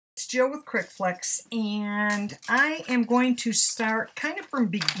Jill with cricflix, and I am going to start kind of from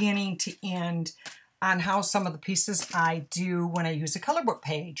beginning to end on how some of the pieces I do when I use a color book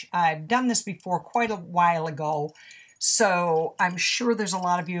page. I've done this before quite a while ago, so I'm sure there's a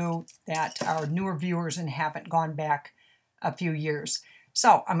lot of you that are newer viewers and haven't gone back a few years.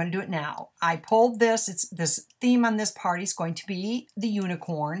 So I'm going to do it now. I pulled this. This theme on this party is going to be the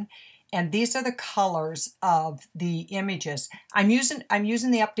unicorn. And these are the colors of the images. I'm using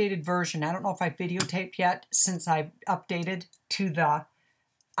the updated version. I don't know if I've videotaped yet since I've updated to the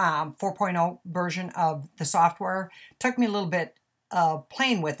 4.0 version of the software. It took me a little bit of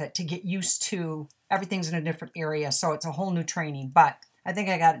playing with it to get used to everything's in a different area. So it's a whole new training, but I think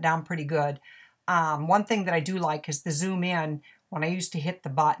I got it down pretty good. One thing that I do like is the zoom in. When I used to hit the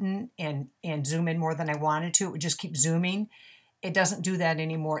button and zoom in more than I wanted to, it would just keep zooming. It doesn't do that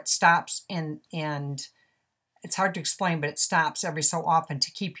anymore. It stops, and it's hard to explain, but it stops every so often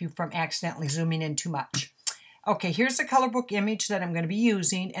to keep you from accidentally zooming in too much. Okay, here's the color book image that I'm going to be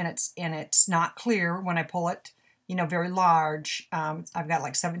using, and it's not clear when I pull it, you know, very large. I've got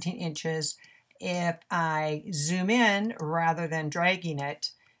like 17 inches. If I zoom in rather than dragging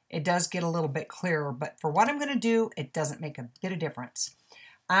it, it does get a little bit clearer, but for what I'm going to do, it doesn't make a bit of difference.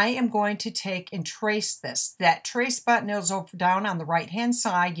 I am going to take and trace this. That trace button is over down on the right-hand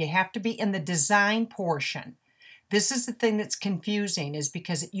side. You have to be in the design portion. This is the thing that's confusing, is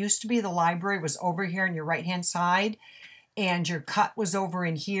because it used to be the library was over here on your right-hand side, and your cut was over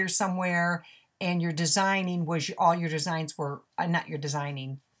in here somewhere, and your designing was, all your designs were, not your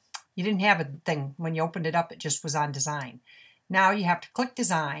designing. You didn't have a thing. When you opened it up, it just was on design. Now you have to click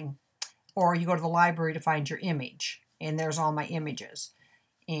design, or you go to the library to find your image, and there's all my images.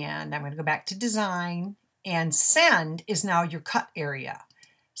 And I'm going to go back to design, and send is now your cut area.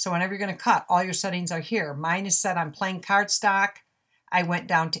 So whenever you're going to cut, all your settings are here. Mine is set on plain cardstock. I went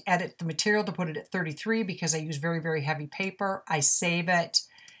down to edit the material to put it at 33 because I use very, very heavy paper. I save it.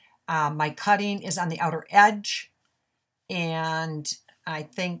 My cutting is on the outer edge, and I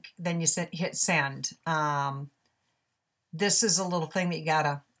think then you hit send. This is a little thing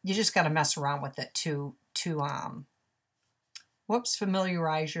that you just gotta mess around with it to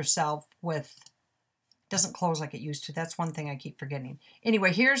familiarize yourself with. Doesn't close like it used to. That's one thing I keep forgetting.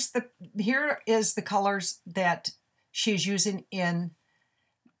 Anyway, here is the colors that she's using in.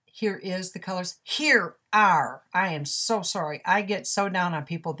 Here is the colors. Here are. I am so sorry. I get so down on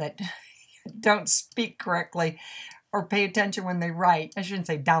people that don't speak correctly or pay attention when they write. I shouldn't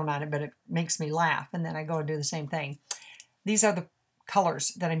say down on it, but it makes me laugh, and then I go and do the same thing. These are the colors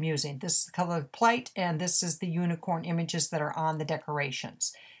that I'm using. This is the color of plate, and this is the unicorn images that are on the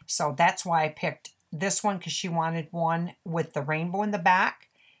decorations. So that's why I picked this one, because she wanted one with the rainbow in the back,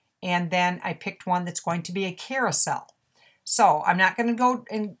 and then I picked one that's going to be a carousel. So I'm not going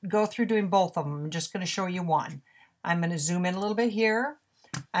to go through doing both of them. I'm just going to show you one. I'm going to zoom in a little bit here.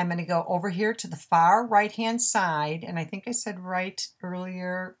 I'm going to go over here to the far right-hand side, and I think I said right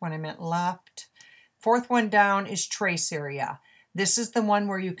earlier when I meant left. Fourth one down is trace area. This is the one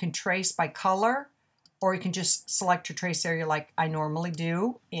where you can trace by color, or you can just select your trace area like I normally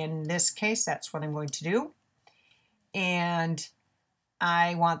do. In this case, that's what I'm going to do. And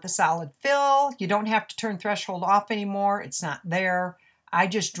I want the solid fill. You don't have to turn threshold off anymore. It's not there. I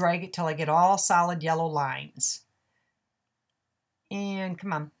just drag it till I get all solid yellow lines. And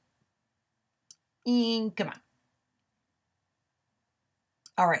come on. And come on.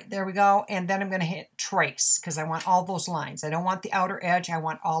 All right, there we go. And then I'm going to hit trace because I want all those lines. I don't want the outer edge. I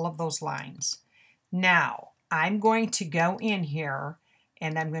want all of those lines. Now, I'm going to go in here,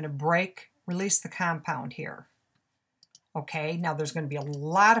 and I'm going to release the compound here. Okay, now there's going to be a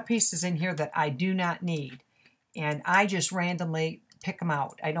lot of pieces in here that I do not need, and I just randomly pick them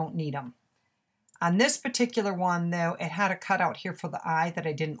out. I don't need them. On this particular one, though, it had a cutout here for the eye that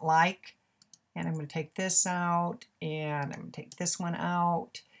I didn't like. And I'm going to take this out, and I'm going to take this one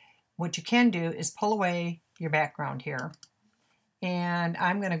out. What you can do is pull away your background here. And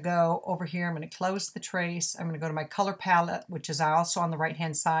I'm going to go over here. I'm going to close the trace. I'm going to go to my color palette, which is also on the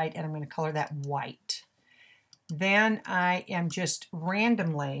right-hand side, and I'm going to color that white. Then I am just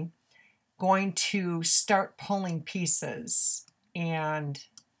randomly going to start pulling pieces. And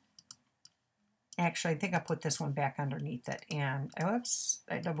actually, I think I put this one back underneath it, and oops,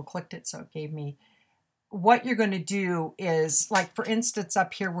 I double-clicked it, so it gave me. What you're going to do is, like for instance,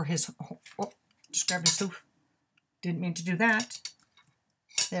 up here where his, oh, just grabbed his hoof. Didn't mean to do that.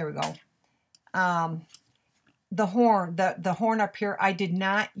 There we go. The horn up here, I did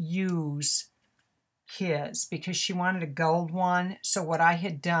not use his because she wanted a gold one. So what I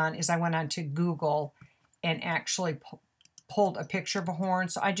had done is I went onto Google and actually pulled a picture of a horn,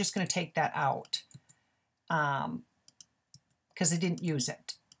 so I'm just going to take that out because I didn't use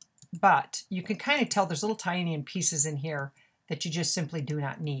it. But you can kind of tell there's little tiny pieces in here that you just simply do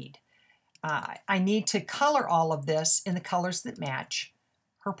not need. I need to color all of this in the colors that match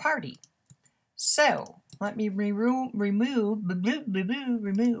her party. So let me remove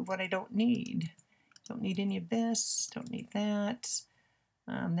what I don't need. Don't need any of this. Don't need that.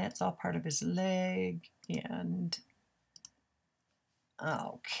 That's all part of his leg. And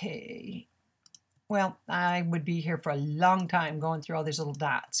okay. Well, I would be here for a long time going through all these little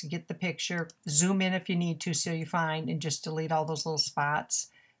dots. Get the picture, zoom in if you need to so you find, and just delete all those little spots.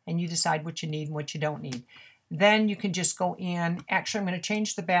 And you decide what you need and what you don't need. Then you can just go in. Actually, I'm going to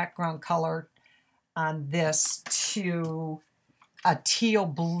change the background color on this to a teal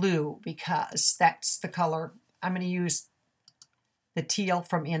blue because that's the color. I'm going to use the teal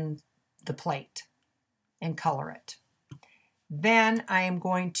from in the plate and color it. Then I am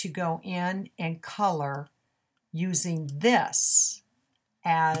going to go in and color using this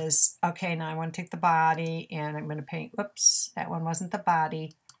as, okay, now I want to take the body and I'm going to paint, whoops, that one wasn't the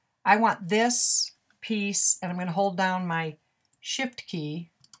body. I want this piece, and I'm going to hold down my shift key,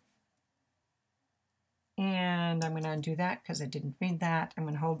 and I'm going to undo that because I didn't mean that. I'm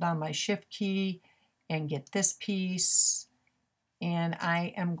going to hold down my shift key and get this piece, and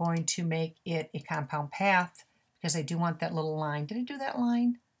I am going to make it a compound path because I do want that little line. Did I do that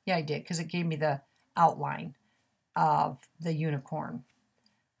line? Yeah, I did, because it gave me the outline of the unicorn.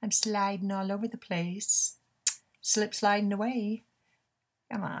 I'm sliding all over the place. Slip sliding away.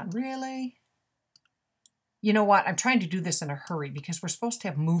 Come on, really? You know what? I'm trying to do this in a hurry because we're supposed to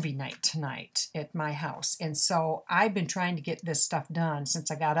have movie night tonight at my house. And so I've been trying to get this stuff done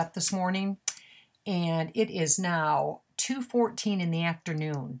since I got up this morning. And it is now 2:14 in the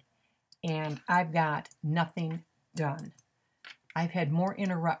afternoon. And I've got nothing done. I've had more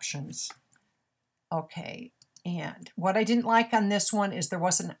interruptions. Okay. And what I didn't like on this one is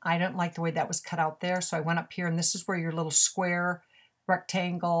I don't like the way that was cut out there. So I went up here, and this is where your little square,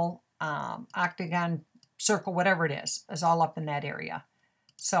 rectangle, octagon, circle, whatever it is all up in that area.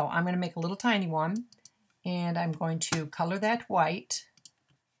 So I'm going to make a little tiny one, and I'm going to color that white,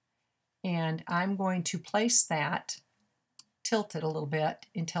 and I'm going to place that, tilt it a little bit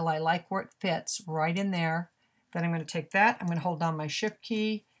until I like where it fits right in there. Then I'm going to take that, I'm going to hold down my shift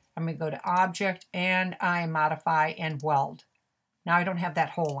key, I'm going to go to object, and I modify and weld. Now I don't have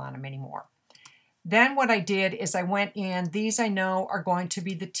that hole on them anymore. Then what I did is I went in, these I know are going to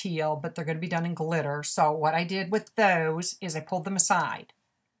be the teal, but they're going to be done in glitter. So what I did with those is I pulled them aside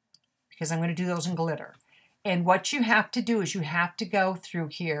because I'm going to do those in glitter. And what you have to do is you have to go through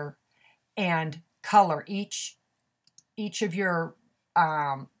here and color each of your,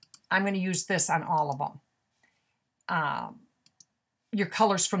 I'm going to use this on all of them. Your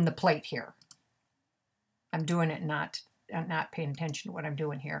colors from the plate here. I'm doing it not paying attention to what I'm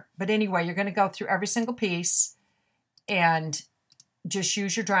doing here. But anyway, you're going to go through every single piece and just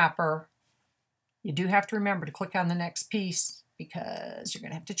use your dropper. You do have to remember to click on the next piece because you're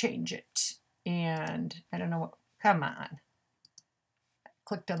going to have to change it. And I don't know what, come on. I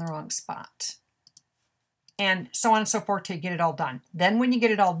clicked on the wrong spot. And so on and so forth till you get it all done. Then when you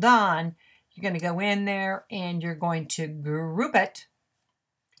get it all done, you're going to go in there and you're going to group it.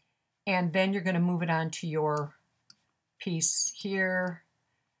 And then you're going to move it on to your piece here.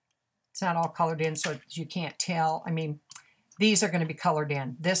 It's not all colored in, so you can't tell. I mean, these are going to be colored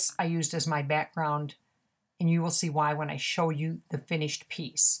in. This I used as my background, and you will see why when I show you the finished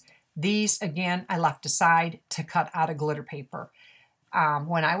piece. These, again, I left aside to cut out of glitter paper.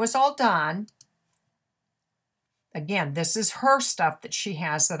 When I was all done, again, this is her stuff that she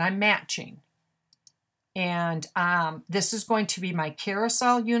has that I'm matching. And this is going to be my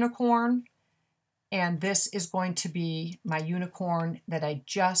carousel unicorn. And this is going to be my unicorn that I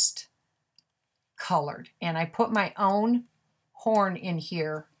just colored. And I put my own horn in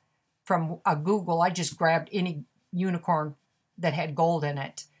here from a Google. I just grabbed any unicorn that had gold in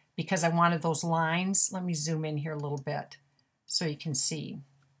it because I wanted those lines. Let me zoom in here a little bit so you can see.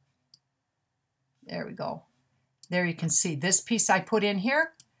 There we go. There you can see this piece I put in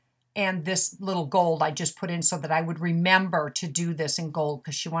here. And this little gold I just put in so that I would remember to do this in gold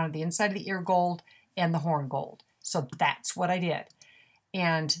because she wanted the inside of the ear gold and the horn gold. So that's what I did.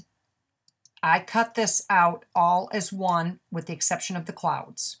 And I cut this out all as one with the exception of the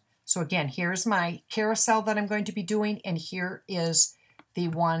clouds. So again, here's my carousel that I'm going to be doing, and here is the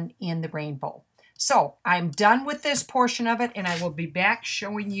one in the rainbow. So I'm done with this portion of it, and I will be back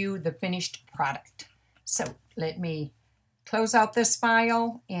showing you the finished product. So let me close out this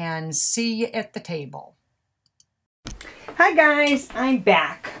file and see you at the table. Hi guys, I'm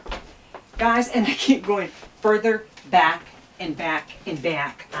back. Guys, and I keep going further back and back and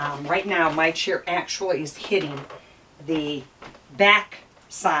back. Right now my chair actually is hitting the back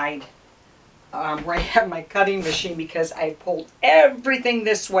side where I have my cutting machine because I pulled everything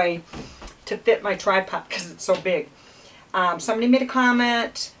this way to fit my tripod because it's so big. Somebody made a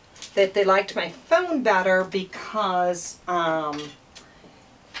comment that they liked my phone better because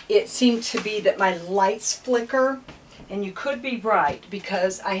it seemed to be that my lights flicker. And you could be right,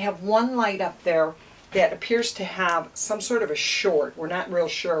 because I have one light up there that appears to have some sort of a short. We're not real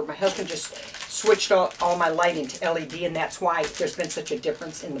sure. My husband just switched all my lighting to LED, and that's why there's been such a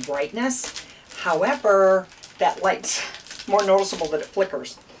difference in the brightness. However, that light's more noticeable that it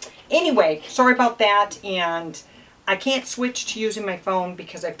flickers. Anyway, sorry about that, and I can't switch to using my phone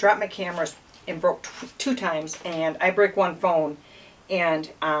because I've dropped my cameras and broke 2 times, and I break one phone, and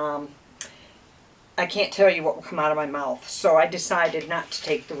I can't tell you what will come out of my mouth. So I decided not to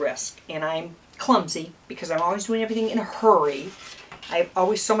take the risk. And I'm clumsy because I'm always doing everything in a hurry. I have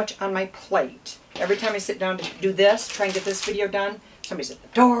always so much on my plate. Every time I sit down to do this, try and get this video done, somebody's at the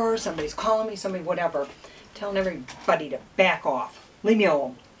door, somebody's calling me, somebody whatever. Telling everybody to back off. Leave me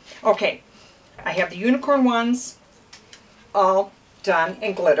alone. Okay, I have the unicorn ones all done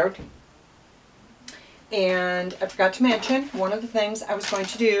and glittered. And I forgot to mention, one of the things I was going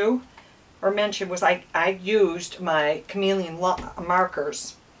to do or mention was I used my chameleon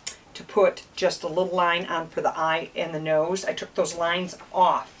markers to put just a little line on for the eye and the nose. I took those lines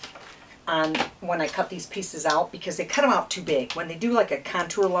off when I cut these pieces out because they cut them out too big. When they do like a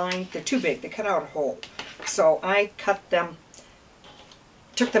contour line, they're too big. They cut out a hole. So I cut them,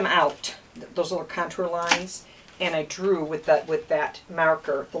 took them out, those little contour lines, and I drew with that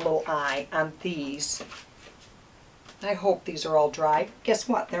marker the little eye on these. I hope these are all dry. Guess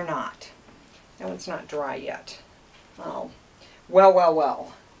what? They're not. That one's not dry yet. Oh,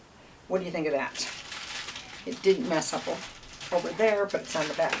 well. What do you think of that? It didn't mess up over there, but it's on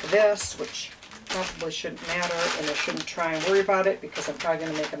the back of this, which probably shouldn't matter, and I shouldn't try and worry about it because I'm probably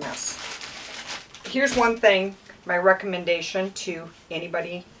going to make a mess. Here's one thing, my recommendation to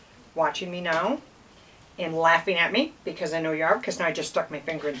anybody watching me now and laughing at me, because I know you are, because now I just stuck my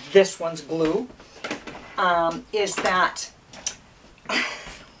finger in this one's glue, is that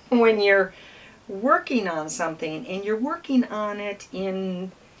when you're working on something and you're working on it in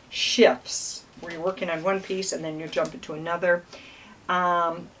shifts where you're working on one piece and then you jump into another,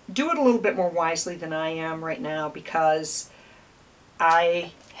 do it a little bit more wisely than I am right now because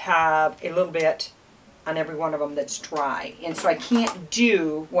I have a little bit on every one of them that's dry, and so I can't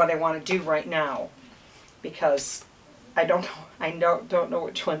do what I want to do right now because I don't know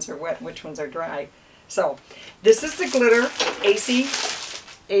which ones are wet, which ones are dry. So this is the glitter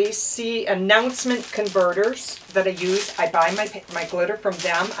AC announcement converters that I use. I buy my glitter from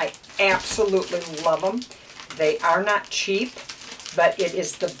them. I absolutely love them. They are not cheap, but it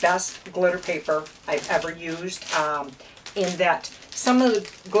is the best glitter paper I've ever used. In that some of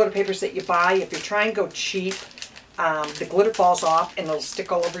the glitter papers that you buy, if you try and go cheap, the glitter falls off and it'll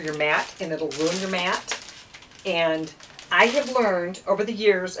stick all over your mat and it'll ruin your mat. And I have learned over the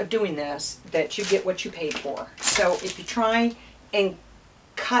years of doing this that you get what you paid for. So if you try and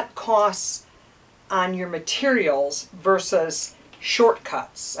cut costs on your materials versus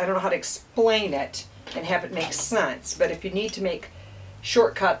shortcuts, I don't know how to explain it and have it make sense, but if you need to make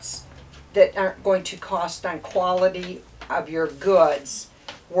shortcuts that aren't going to cost on quality of your goods,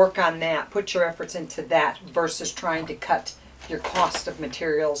 work on that. Put your efforts into that versus trying to cut your cost of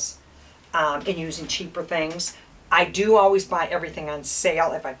materials and using cheaper things. I do always buy everything on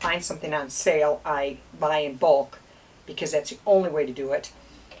sale. If I find something on sale, I buy in bulk because that's the only way to do it.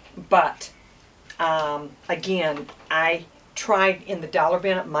 But again, I tried in the dollar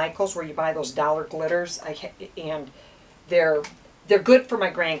bin at Michael's where you buy those dollar glitters, and they're good for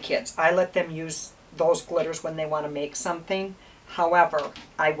my grandkids. I let them use those glitters when they want to make something. However,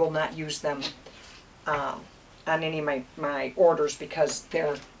 I will not use them on any of my orders because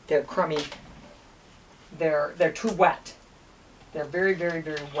they're crummy. They're too wet. They're very, very,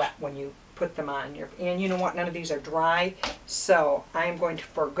 very wet when you put them on. And you know what? None of these are dry. So I am going to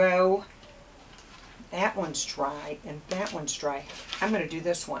forego. That one's dry and that one's dry. I'm going to do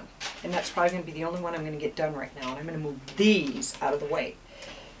this one. And that's probably going to be the only one I'm going to get done right now. And I'm going to move these out of the way.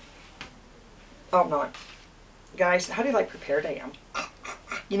 Oh, no. Guys, how do you like prepared I am?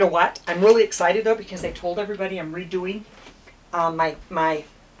 You know what? I'm really excited, though, because I told everybody I'm redoing my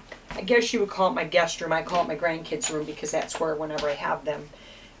I guess you would call it my guest room. I call it my grandkids' room because that's where, whenever I have them,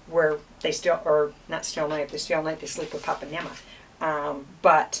 where they still, or not still night, if they stay all night, they sleep with Papa and Emma.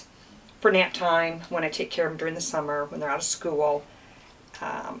 But for nap time, when I take care of them during the summer, when they're out of school.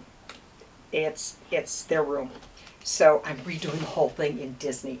 It's their room. So I'm redoing the whole thing in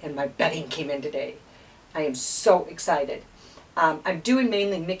Disney, and my bedding came in today. I am so excited. I'm doing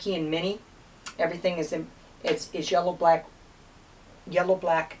mainly Mickey and Minnie. Everything is yellow, black,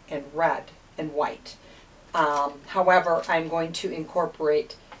 and red and white. However, I'm going to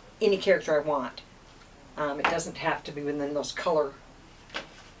incorporate any character I want. It doesn't have to be within those color.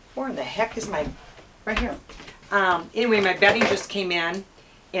 Where in the heck is my, right here. Anyway, my bedding just came in,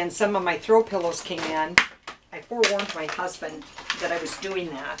 and some of my throw pillows came in. I forewarned my husband that I was doing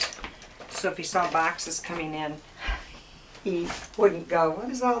that. So if he saw boxes coming in, he wouldn't go, what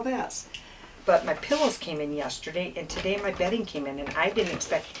is all this? But my pillows came in yesterday, and today my bedding came in, and I didn't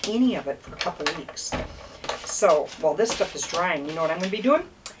expect any of it for a couple weeks. So, while this stuff is drying, you know what I'm going to be doing?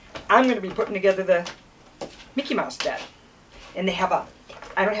 I'm going to be putting together the Mickey Mouse bed. And they have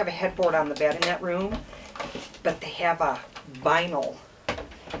I don't have a headboard on the bed in that room, but they have a vinyl,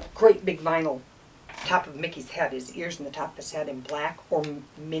 great big vinyl top of Mickey's head, his ears and the top of his head in black, or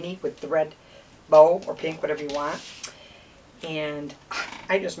Minnie with the red bow, or pink, whatever you want. And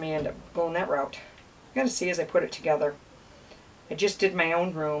I just may end up going that route. I'm going to see as I put it together. I just did my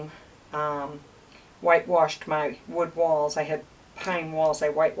own room. Whitewashed my wood walls. I had pine walls. I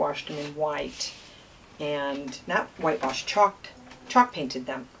whitewashed them in white. And not whitewashed, chalk painted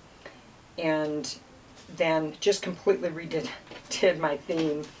them. And then just completely redid my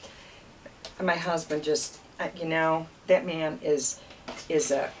theme. And my husband just, you know, that man is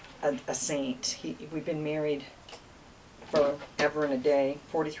a saint. We've been married forever and a day,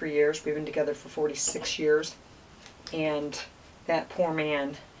 43 years. We've been together for 46 years. And that poor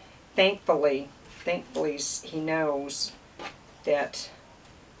man, thankfully, he knows that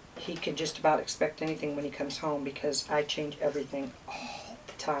he can just about expect anything when he comes home, because I change everything all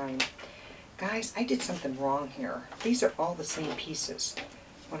the time. Guys, I did something wrong here. These are all the same pieces.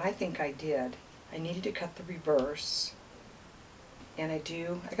 What I think I did, I needed to cut the reverse. And I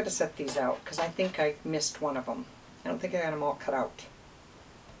got to set these out, because I think I missed one of them. I don't think I got them all cut out.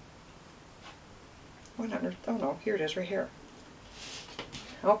 What on earth? Oh no, here it is right here.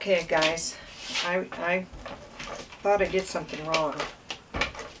 Okay, guys, I thought I did something wrong.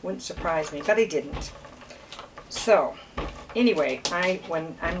 Wouldn't surprise me, but I didn't. So, anyway,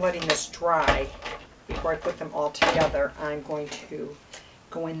 when I'm letting this dry, before I put them all together, I'm going to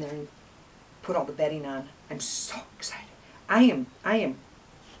go in there and put all the bedding on. I'm so excited. I'm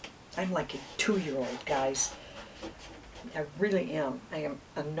like a 2-year-old, guys. I really am. I am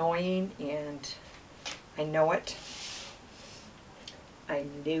annoying, and I know it. I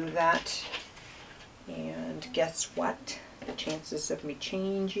knew that. And guess what? The chances of me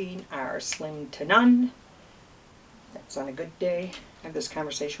changing are slim to none. That's on a good day. I have this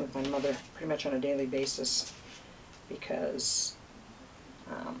conversation with my mother pretty much on a daily basis, because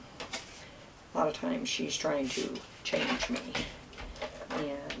a lot of times she's trying to change me.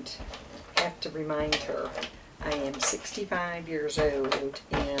 And I have to remind her I am 65 years old,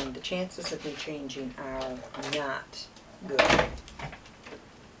 and the chances of me changing are not good.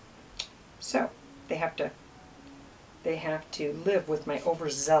 So, they have to live with my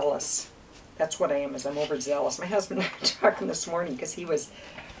overzealous. That's what I am, is I'm overzealous. My husband and I were talking this morning, because he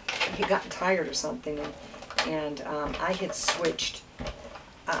got tired or something, and I had switched,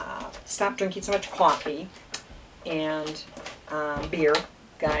 stopped drinking so much coffee and beer.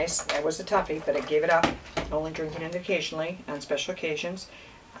 Guys, I was a toughie, but I gave it up, only drinking it occasionally on special occasions.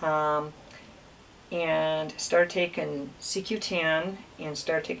 And started taking CQ10, and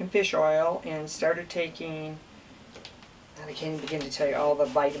started taking fish oil, and started taking, I can't even begin to tell you all the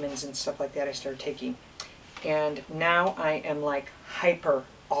vitamins and stuff like that I started taking. And now I am like hyper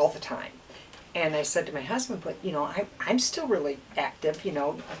all the time. And I said to my husband, but you know, I'm still really active, you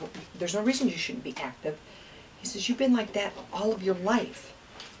know, there's no reason you shouldn't be active. He says, you've been like that all of your life.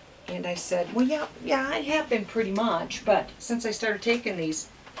 And I said, well, yeah, I have been pretty much, but since I started taking these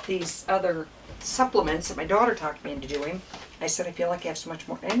other supplements that my daughter talked me into doing, I said, I feel like I have so much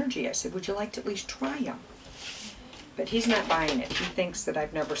more energy. I said, would you like to at least try them? But he's not buying it. He thinks that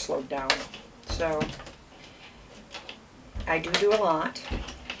I've never slowed down. So, I do a lot.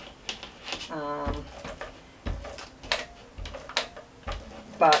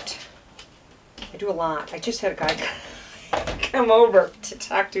 But I do a lot. I just had a guy come over to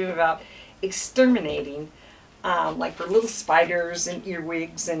talk to him about exterminating, like for little spiders and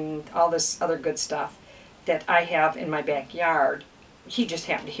earwigs and all this other good stuff that I have in my backyard. He just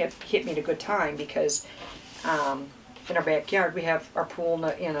happened to hit me at a good time, because in our backyard we have our pool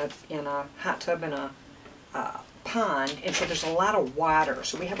in a hot tub and a pond, and so there's a lot of water.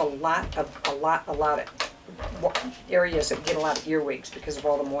 So we have a lot of areas that get a lot of earwigs because of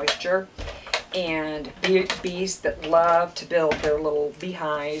all the moisture. And bees that love to build their little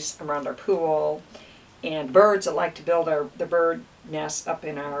beehives around our pool, and birds that like to build the bird nest up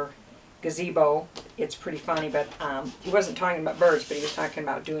in our gazebo. It's pretty funny, but he wasn't talking about birds, but he was talking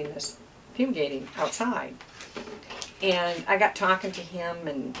about doing this fumigating outside. And I got talking to him,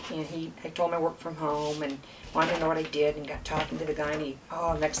 and I told him I worked from home and wanted to know what I did, and got talking to the guy,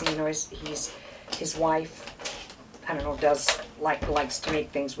 and next thing you know, his wife, I don't know, likes to make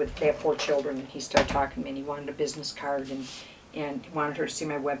things with, they have 4 children, and he started talking to me, and he wanted a business card, and wanted her to see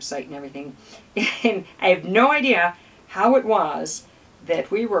my website and everything. And I have no idea how it was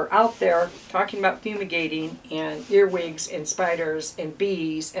that we were out there talking about fumigating and earwigs and spiders and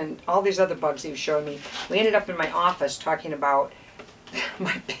bees and all these other bugs he was showing me. We ended up in my office talking about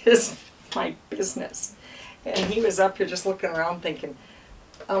my business. And he was up here just looking around thinking,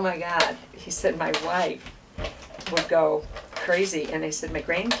 oh my God. He said my wife would go crazy, and they said my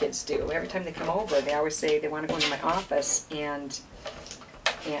grandkids do. Every time they come over, they always say they want to go into my office and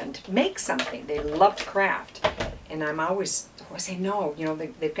make something. They love to craft. And I'm always say no, you know,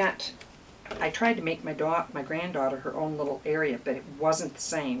 they've got, I tried to make my granddaughter her own little area, but it wasn't the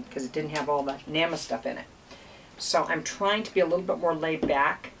same because it didn't have all the NAMA stuff in it. So I'm trying to be a little bit more laid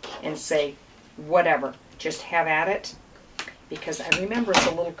back and say, whatever, just have at it. Because I remember as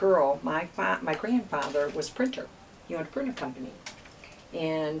a little girl, my grandfather was a printer. He owned a printer company.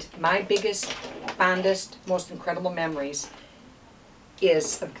 And my biggest, fondest, most incredible memories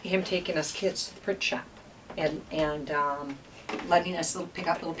is of him taking us kids to the print shop and letting us pick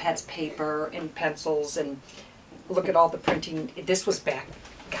up little pads of paper and pencils and look at all the printing. This was back,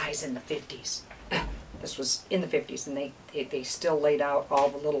 guys, in the 50s. This was in the 50s, and they still laid out all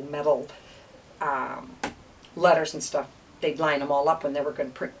the little metal letters and stuff. They'd line them all up when they were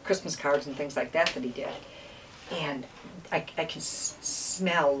going to print Christmas cards and things like that he did. And I can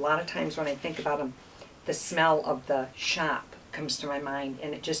smell, a lot of times when I think about them, the smell of the shop comes to my mind,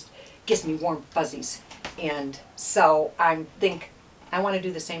 and it just gives me warm fuzzies. And so I think I want to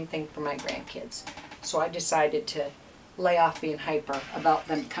do the same thing for my grandkids. So I decided to lay off being hyper about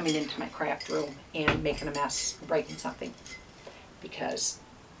them coming into my craft room and making a mess, breaking something, because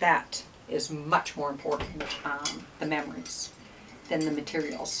that is much more important, the memories, than the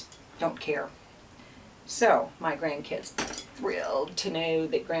materials. Don't care. So my grandkids are thrilled to know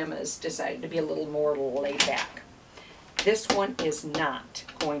that Grandma's decided to be a little more laid back. This one is not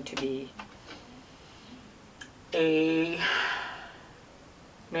going to be a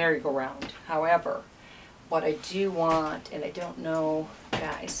merry-go-round. However, what I do want, and I don't know,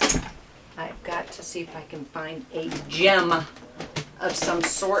 guys, I've got to see if I can find a gem of some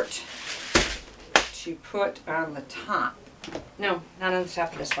sort to put on the top. No, not on the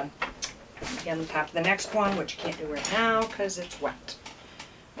top of this one. On the top of the next one, which you can't do right now because it's wet.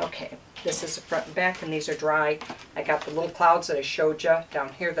 Okay, this is the front and back, and these are dry. I got the little clouds that I showed you down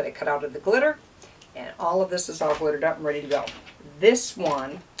here that I cut out of the glitter. And all of this is all glittered up and ready to go. This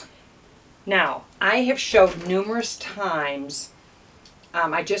one, now, I have showed numerous times,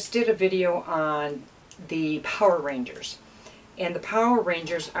 I just did a video on the Power Rangers. And the Power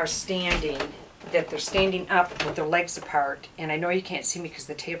Rangers are standing, they're standing up with their legs apart. And I know you can't see me because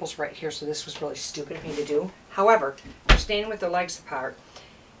the table's right here, so this was really stupid of me to do. However, they're standing with their legs apart.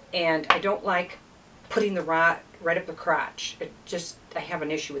 And I don't like putting the rod right up the crotch. I have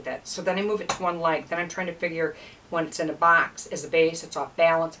an issue with that. So then I move it to one leg. Then I'm trying to figure when it's in a box as a base, it's off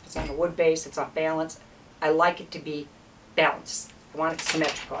balance. If it's on a wood base, it's off balance. I like it to be balanced. I want it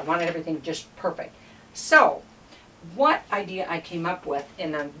symmetrical. I want everything just perfect. So what idea I came up with,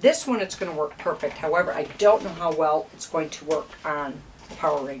 and on this one it's going to work perfect. However, I don't know how well it's going to work on the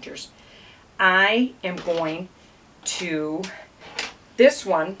Power Rangers. I am going to, this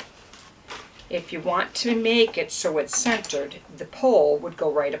one, if you want to make it so it's centered, the pole would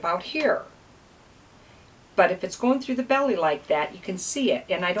go right about here. But if it's going through the belly like that, you can see it.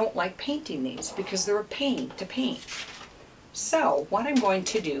 And I don't like painting these because they're a pain to paint. So what I'm going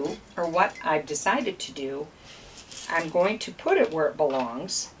to do, or what I've decided to do, I'm going to put it where it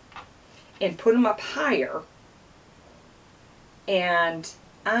belongs and put them up higher. And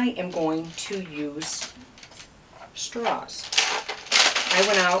I am going to use straws. I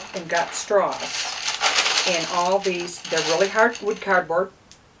went out and got straws, and all these, they're really hard wood cardboard,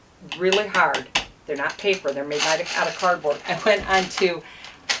 really hard. They're not paper, they're made out of cardboard. I went on to,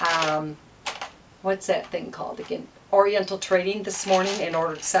 what's that thing called again? Oriental Trading this morning and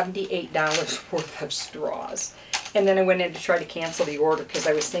ordered $78 worth of straws. And then I went in to try to cancel the order because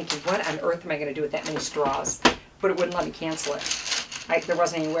I was thinking, what on earth am I going to do with that many straws? but it wouldn't let me cancel it. There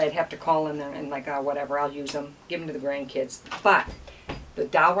wasn't any way. I'd have to call in there and like, oh, whatever, I'll use them, give them to the grandkids. But the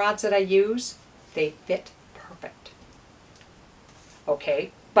dowel rods that I use, they fit perfect.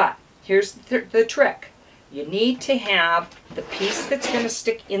 Okay, but here's the trick. You need to have the piece that's going to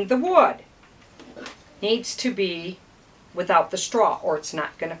stick in the wood needs to be without the straw, or it's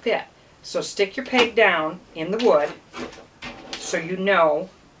not going to fit. So stick your peg down in the wood so you know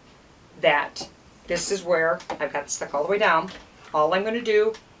that this is where I've got it stuck all the way down. All I'm going to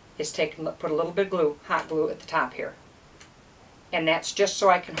do is put a little bit of glue, hot glue, at the top here. And that's just so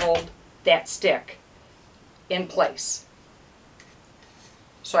I can hold that stick in place.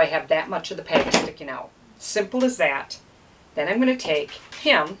 So I have that much of the peg sticking out. Simple as that. Then I'm going to take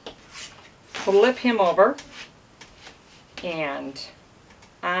him, flip him over, and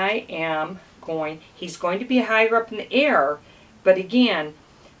he's going to be higher up in the air, but again,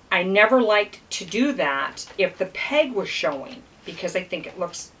 I never liked to do that if the peg was showing, because I think it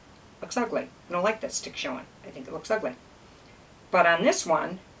looks ugly. I don't like that stick showing. I think it looks ugly. But on this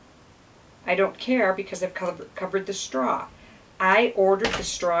one, I don't care because I've covered the straw. I ordered the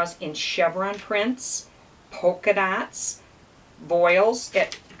straws in chevron prints, polka dots, foils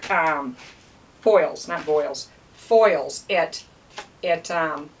at foils at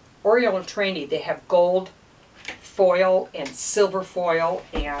Oriole and Trainee. They have gold foil and silver foil,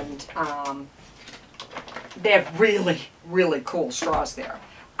 and they have really, really cool straws there.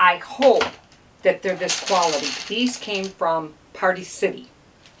 I hope that they're this quality. These came from Party City.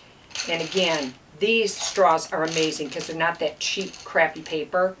 And again, these straws are amazing because they're not that cheap, crappy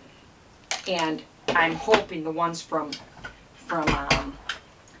paper. And I'm hoping the ones from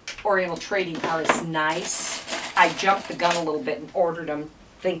Oriental Trading are as nice. I jumped the gun a little bit and ordered them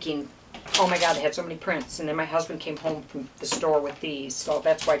thinking, oh my God, they had so many prints. And then my husband came home from the store with these. So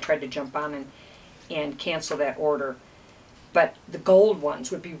that's why I tried to jump on and cancel that order. But the gold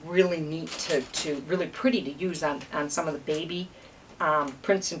ones would be really neat to really pretty to use on some of the baby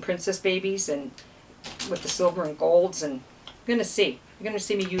Prince and Princess babies, and with the silver and golds. And you're going to see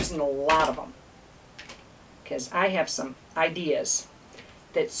me using a lot of them, because I have some ideas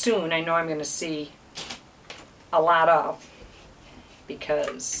that soon I know I'm going to see a lot of,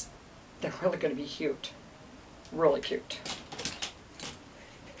 because they're really going to be cute, really cute.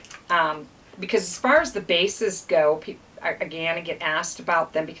 Because as far as the bases go, again, I get asked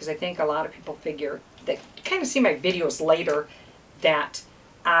about them because I think a lot of people figure that kind of see my videos later that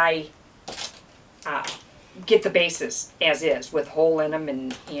I get the bases as is with hole in them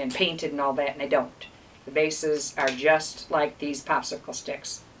and painted and all that, and I don't. The bases are just like these popsicle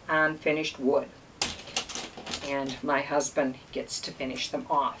sticks on finished wood, and my husband gets to finish them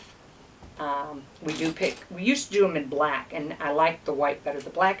off. We used to do them in black, and I like the white better.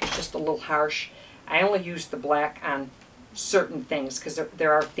 The black is just a little harsh. I only use the black on certain things because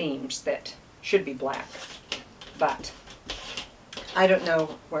there are themes that should be black. But I don't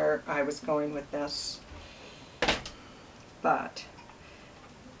know where I was going with this, but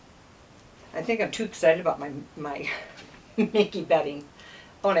I think I'm too excited about my Mickey bedding.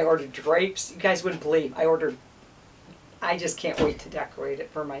 Oh, and I ordered drapes. You guys wouldn't believe. I just can't wait to decorate it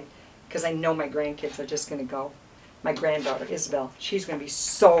for because I know my grandkids are just going to go. My granddaughter, Isabel, she's going to be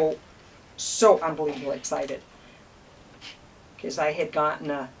so unbelievably excited. Because I had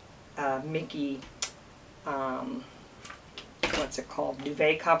gotten a Mickey, what's it called,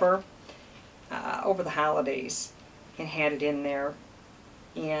 duvet cover over the holidays, and had it in there.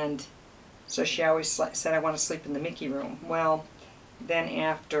 And so she always said, I want to sleep in the Mickey room. Well, then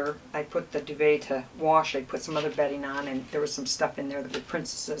after I put the duvet to wash, I put some other bedding on, and there was some stuff in there that were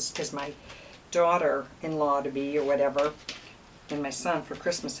princesses, because my daughter-in-law to be, or whatever, and my son for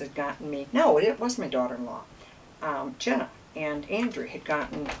Christmas had gotten me, no, it was my daughter-in-law, Jenna and Andrew had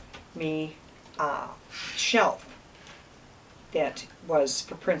gotten me a shelf that was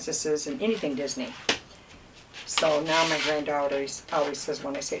for princesses and anything Disney. So now my granddaughter always says,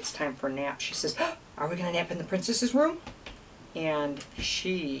 when I say it's time for a nap, she says, oh, are we going to nap in the princess's room? And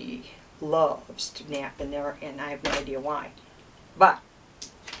she loves to nap in there, and I have no idea why. But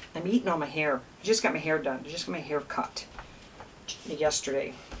I'm eating all my hair. I just got my hair done. I just got my hair cut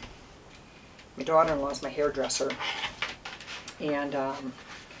yesterday. My daughter-in-law's my hairdresser, and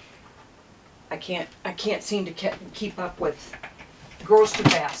I can't seem to keep up with. It grows too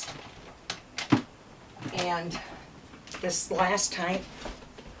fast. And this last time,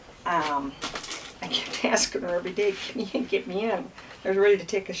 I kept asking her every day, can you get me in? I was ready to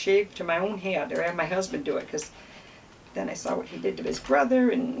take a shave to my own head, or have my husband do it, because then I saw what he did to his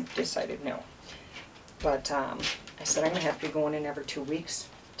brother and decided no. But I said, I'm going to have to be going in every 2 weeks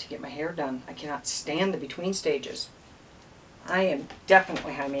to get my hair done. I cannot stand the between stages. I am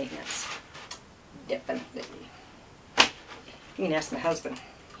definitely high maintenance. Definitely. You can ask my husband.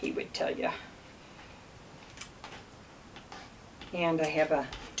 He would tell you. And I have a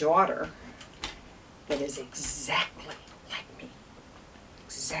daughter that is exactly like me.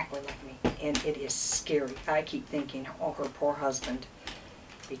 Exactly like me. And it is scary. I keep thinking, oh, her poor husband.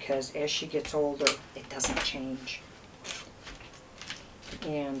 Because as she gets older, it doesn't change.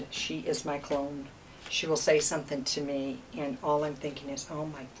 And she is my clone. She will say something to me, and all I'm thinking is, oh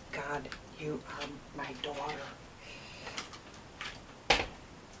my God, you are my daughter.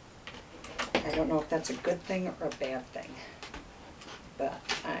 I don't know if that's a good thing or a bad thing. But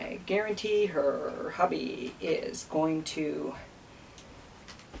I guarantee her hubby is going to,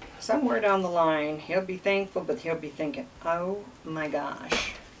 somewhere down the line, he'll be thankful, but he'll be thinking, oh my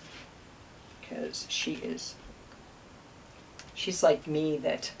gosh. Because she's like me,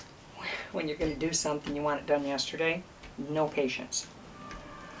 that when you're going to do something, you want it done yesterday. No patience.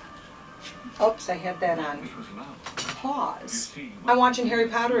 Oops, I had that on pause. I'm watching Harry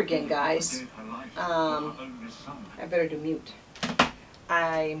Potter again, guys. I better do mute.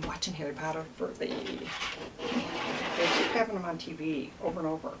 I'm watching Harry Potter for they keep having them on TV over and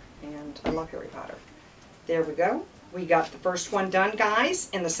over, and I love Harry Potter. There we go. We got the first one done, guys,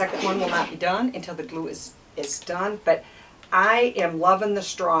 and the second one will not be done until the glue is done, but I am loving the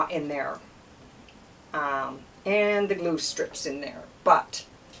straw in there, and the glue strips in there, but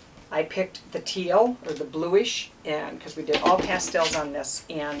I picked the teal, or the bluish, and because we did all pastels on this,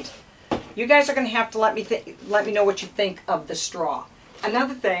 and you guys are going to have to let me know what you think of the straw.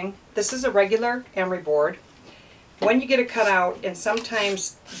 Another thing, this is a regular emery board. When you get it cut out, and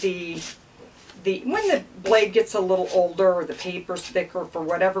sometimes when the blade gets a little older, or the paper's thicker, for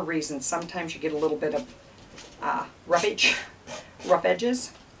whatever reason, sometimes you get a little bit of rough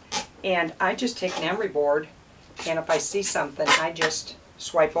edges. And I just take an emery board, and if I see something, I just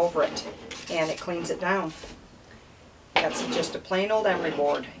swipe over it, and it cleans it down. That's just a plain old emery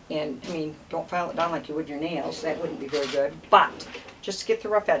board, and I mean, don't file it down like you would your nails. That wouldn't be very good, but just to get the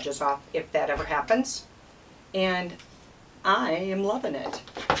rough edges off if that ever happens. And I am loving it.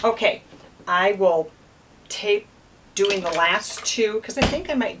 Okay, I will tape doing the last two, because I think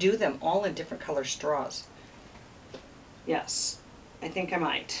I might do them all in different color straws. Yes, I think I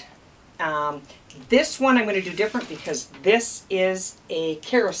might. This one I'm going to do different because this is a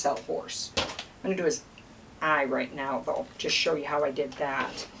carousel horse. I'm going to do his eye right now, though, just show you how I did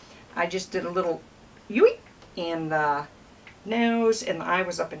that. I just did a little yoink in the nose, and the eye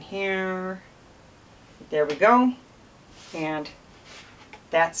was up in here. There we go. And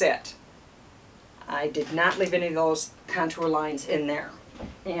that's it. I did not leave any of those contour lines in there.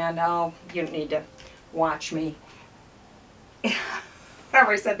 And you don't need to watch me.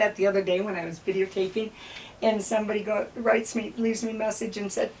 I said that the other day when I was videotaping, and somebody leaves me a message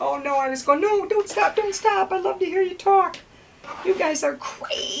and said, oh no, I was going, no, don't stop, I love to hear you talk. You guys are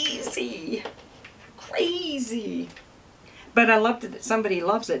crazy. Crazy. But I loved it that somebody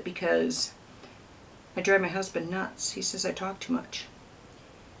loves it, because I drive my husband nuts. He says I talk too much.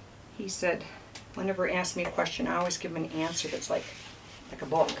 He said, whenever he asks me a question, I always give him an answer that's like a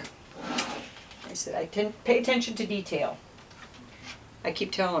book. I said, I pay attention to detail. I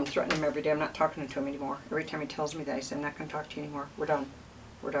keep telling him, threatening him every day, I'm not talking to him anymore. Every time he tells me that, I say, I'm not going to talk to you anymore. We're done.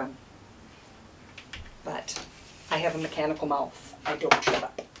 We're done. But I have a mechanical mouth. I don't shut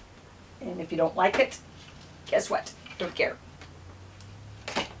up. And if you don't like it, guess what? Don't care.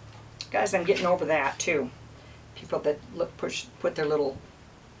 Guys, I'm getting over that too. People that put their little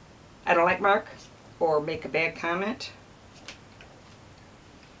I don't like mark or make a bad comment.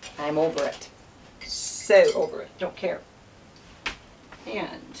 I'm over it. So over it. Don't care.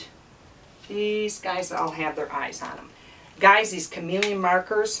 And these guys all have their eyes on them. Guys, these chameleon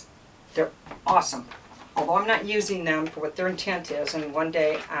markers, they're awesome. Although I'm not using them for what their intent is, and one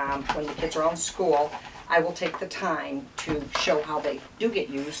day when the kids are all in school, I will take the time to show how they do get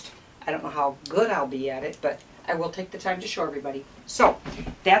used. I don't know how good I'll be at it, but I will take the time to show everybody. So,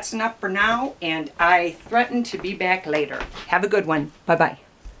 that's enough for now, and I threaten to be back later. Have a good one. Bye-bye.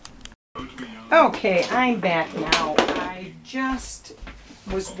 Okay, I'm back now. I just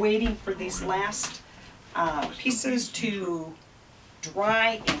was waiting for these last pieces to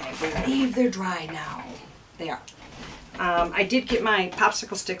dry, and I believe they're dry now. They are. I did get my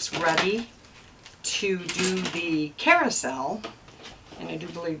popsicle sticks ready to do the carousel, and I do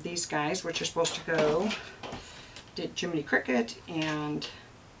believe these guys, which are supposed to go, did Jiminy Cricket, and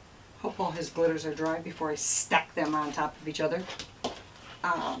hope all his glitters are dry before I stack them on top of each other.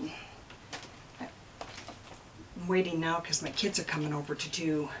 waiting now because my kids are coming over to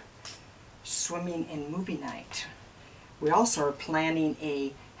do swimming and movie night. We also are planning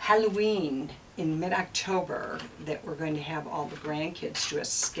a Halloween in mid-October that we're going to have all the grandkids do a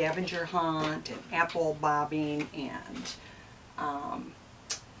scavenger hunt and apple bobbing and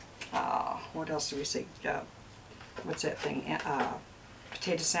what else do we say? What's that thing?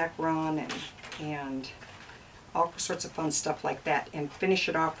 Potato sack run and all sorts of fun stuff like that, and finish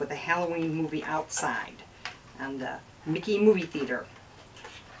it off with a Halloween movie outside on the Mickey Movie Theater.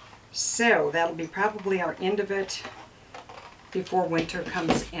 So that'll be probably our end of it before winter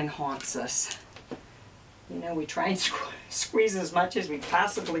comes and haunts us. You know, we try and squeeze as much as we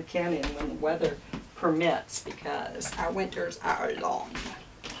possibly can in when the weather permits, because our winters are long.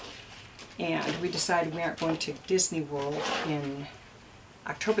 And we decided we aren't going to Disney World in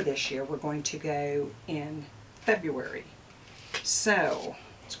October this year. We're going to go in February. So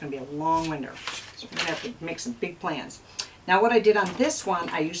it's going to be a long winter. So we're going to have to make some big plans. Now what I did on this one,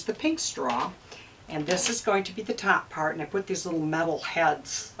 I used the pink straw. And this is going to be the top part. And I put these little metal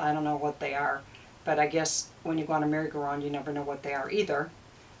heads. I don't know what they are. But I guess when you go on a merry-go-round, you never know what they are either.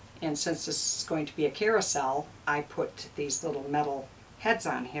 And since this is going to be a carousel, I put these little metal heads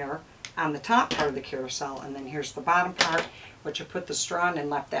on here on the top part of the carousel, and then here's the bottom part, which I put the straw in and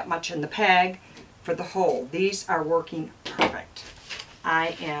left that much in the peg for the hole. These are working perfect.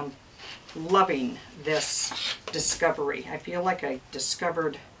 I am loving this discovery. I feel like I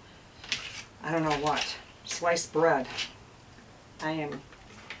discovered, I don't know what, sliced bread. I am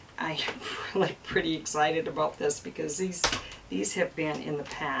really pretty excited about this, because these have been in the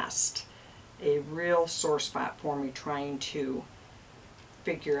past a real sore spot for me, trying to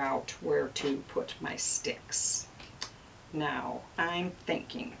figure out where to put my sticks. Now, I'm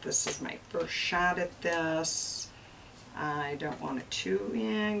thinking, this is my first shot at this. I don't want it too,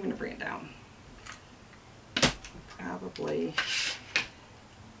 yeah, I'm going to bring it down. Probably,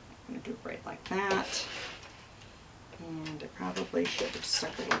 I'm going to do it right like that. And I probably should have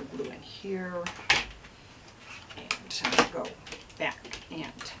stuck a little glue in here. And I'll go back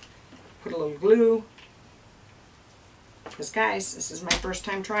and put a little glue. Because guys, this is my first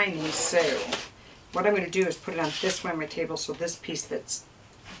time trying these, so what I'm going to do is put it on this one on my table, so this piece that's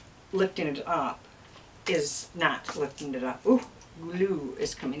lifting it up is not lifting it up. Ooh, glue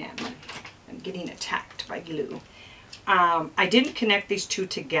is coming at me. I'm getting attacked by glue. I didn't connect these two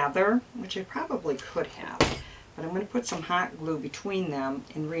together, which I probably could have, but I'm going to put some hot glue between them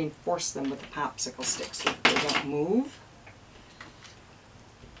and reinforce them with a popsicle stick so that they don't move.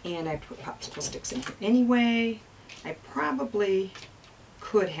 And I put popsicle sticks in here anyway. I probably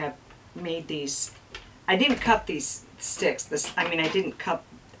could have made these. I didn't cut these sticks. I didn't cut.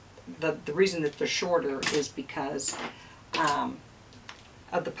 The reason that they're shorter is because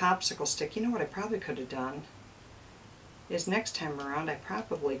of the popsicle stick. You know what I probably could have done is next time around I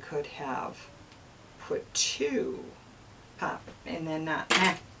probably could have put two pop and then not.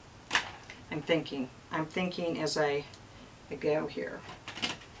 I'm thinking as I go here.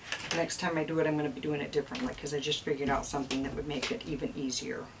 Next time I do it, I'm going to be doing it differently, because I just figured out something that would make it even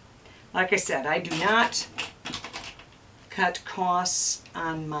easier. Like I said, I do not cut costs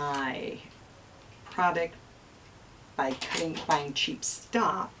on my product by buying cheap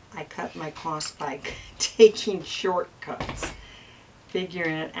stuff. I cut my costs by taking shortcuts,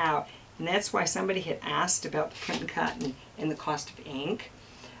 figuring it out. And that's why somebody had asked about the print and cut and the cost of ink.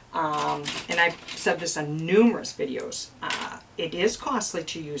 And I've said this on numerous videos. It is costly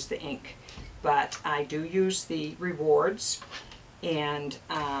to use the ink, but I do use the rewards. And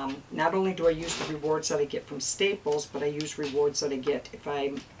not only do I use the rewards that I get from Staples, but I use rewards that I get if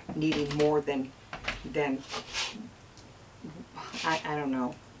I'm needing more than I don't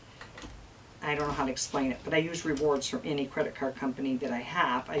know. I don't know how to explain it, but I use rewards from any credit card company that I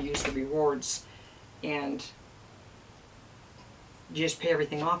have. I use the rewards and you just pay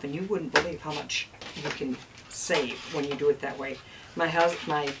everything off, and you wouldn't believe how much you can save when you do it that way.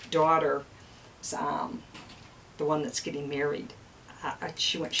 My daughter, the one that's getting married,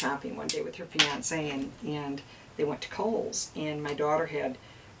 she went shopping one day with her fiance, and they went to Kohl's, and my daughter had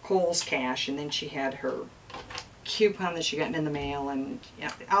Kohl's cash, and then she had her coupon that she got in the mail, and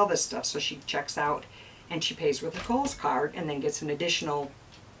all this stuff. So she checks out and she pays with a Kohl's card, and then gets an additional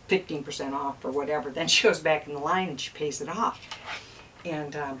 15% off or whatever. Then she goes back in the line and she pays it off.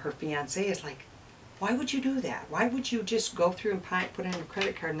 And her fiance is like, why would you do that? Why would you just go through and put in your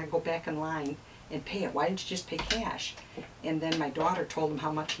credit card and then go back in line and pay it? Why didn't you just pay cash? And then my daughter told him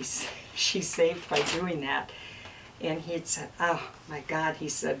how much she saved by doing that. And he had said, oh my God, he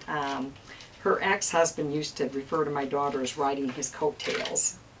said, her ex-husband used to refer to my daughter as riding his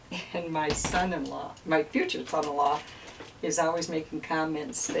coattails. And my son-in-law, my future son-in-law, is always making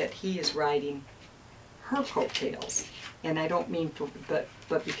comments that he is riding her coattails. And I don't mean for, but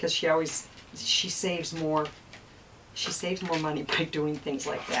because she saves more money by doing things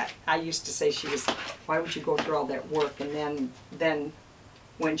like that. I used to say why would you go through all that work? And then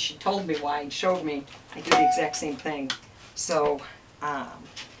when she told me why and showed me, I do the exact same thing. So,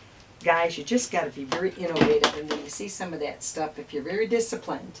 guys, you just got to be very innovative. And when you see some of that stuff, if you're very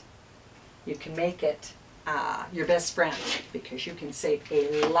disciplined, you can make it your best friend, because you can save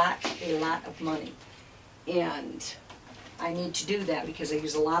a lot of money. And I need to do that because I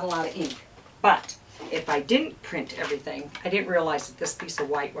use a lot of ink. But if I didn't print everything, I didn't realize that this piece of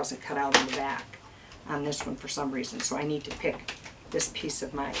white wasn't cut out in the back on this one for some reason. So I need to pick this piece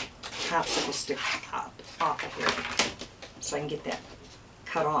of my popsicle stick off of here so I can get that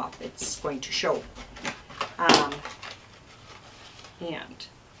cut off. It's going to show. And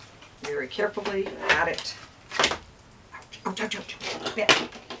very carefully got it. Ouch, ouch, ouch. Yeah.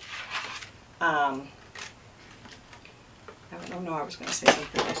 No, I was going to say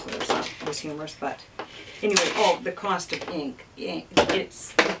something else that was humorous, but anyway, the cost of ink.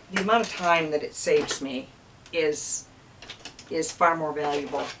 It's the amount of time that it saves me is far more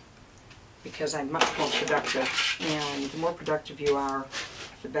valuable because I'm much more productive, and the more productive you are,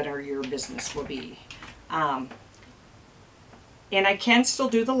 the better your business will be. And I can still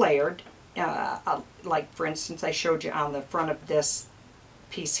do the layered, like for instance, I showed you on the front of this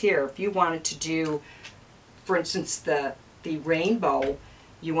piece here. If you wanted to do, for instance, the rainbow,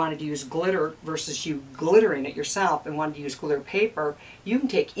 you wanted to use glitter versus you glittering it yourself and wanted to use glitter paper, you can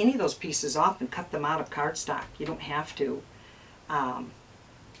take any of those pieces off and cut them out of cardstock. You don't have to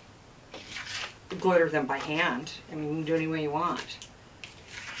glitter them by hand. I mean, you can do it any way you want.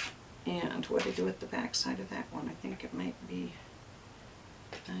 And what did I do with the back side of that one? I think it might be,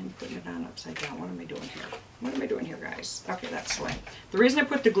 I'm putting it on upside down. What am I doing here? What am I doing here, guys? Okay, that's the way. The reason I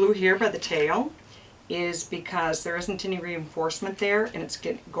put the glue here by the tail is because there isn't any reinforcement there, and it's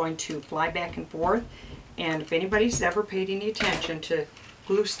going to fly back and forth. And if anybody's ever paid any attention to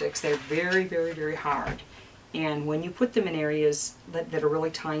glue sticks, they're very, very, very hard. And when you put them in areas that are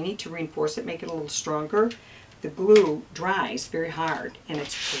really tiny to reinforce it, make it a little stronger, the glue dries very hard, and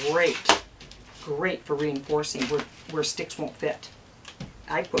it's great for reinforcing where sticks won't fit.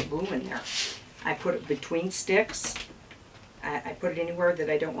 I put glue in there. I put it between sticks. I put it anywhere that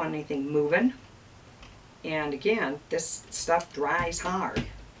I don't want anything moving. And again, this stuff dries hard,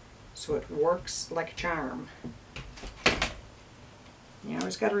 so it works like a charm. You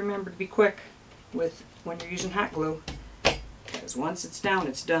always got to remember to be quick when you're using hot glue, because once it's down,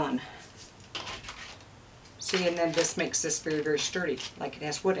 it's done. See, and then this makes this very, very sturdy, like it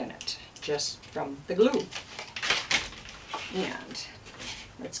has wood in it, just from the glue. And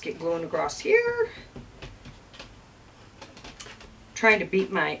let's get gluing across here. Trying to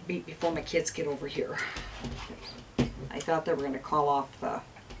beat before my kids get over here. I thought they were going to call off the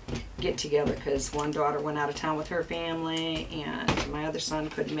get together because one daughter went out of town with her family, and my other son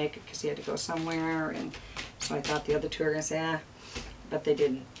couldn't make it because he had to go somewhere, and so I thought the other two were going to say, but they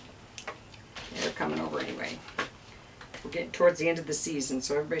didn't. They're coming over anyway. We're getting towards the end of the season,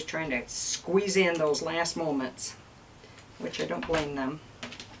 so everybody's trying to squeeze in those last moments, which I don't blame them.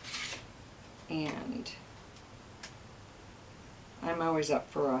 And I'm always up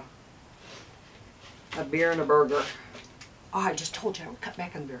for a beer and a burger. Oh, I just told you I would cut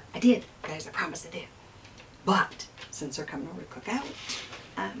back on the beer. I did, guys, I promised I did. But since they're coming over to cook out,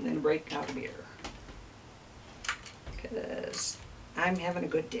 I'm going to break out a beer. Because I'm having a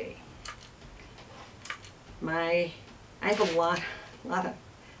good day. I have a lot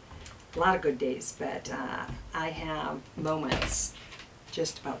of good days, but I have moments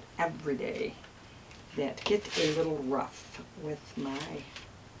just about every day that get a little rough with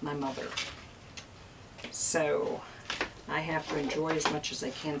my mother. So I have to enjoy as much as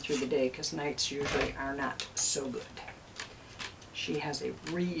I can through the day, because nights usually are not so good. She has a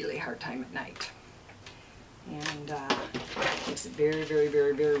really hard time at night, and makes it very, very,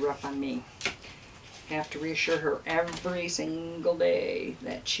 very, very rough on me. I have to reassure her every single day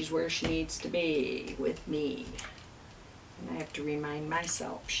that she's where she needs to be with me. And I have to remind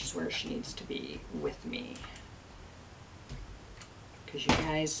myself she's where she needs to be with me. Because you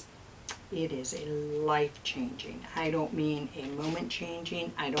guys, it is a life-changing. I don't mean a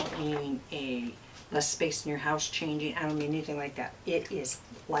moment-changing. I don't mean a less space in your house changing. I don't mean anything like that. It is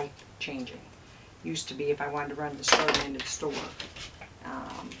life-changing. Used to be if I wanted to run to the store, I went to the store.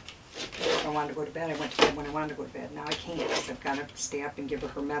 If I wanted to go to bed, I went to bed when I wanted to go to bed. Now I can't, because I've got to stay up and give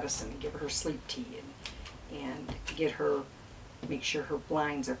her medicine, and give her sleep tea, and get her make sure her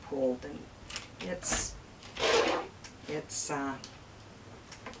blinds are pulled, and it's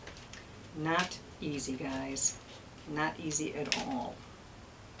not easy, guys. Not easy at all.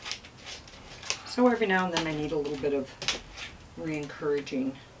 So every now and then I need a little bit of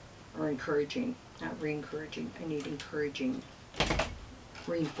re-encouraging, or encouraging, not re-encouraging, I need encouraging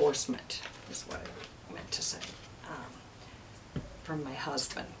reinforcement is what I meant to say, from my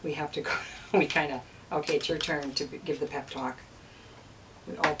husband. We have to go, we kind of, okay, it's your turn to give the pep talk.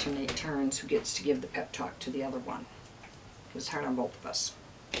 We alternate turns who gets to give the pep talk to the other one. It's hard on both of us.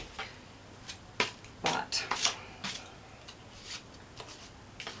 But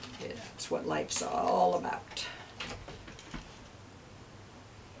that's what life's all about.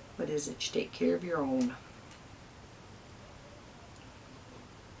 What is it? You take care of your own.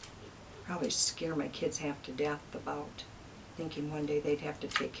 Probably scare my kids half to death about thinking one day they'd have to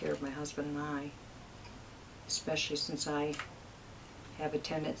take care of my husband and I. Especially since I have a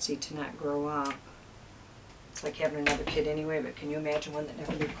tendency to not grow up. It's like having another kid anyway, but can you imagine one that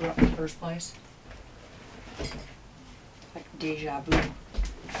never did grow up in the first place? Like deja vu.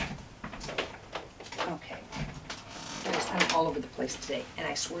 Okay. Guys, I'm all over the place today, and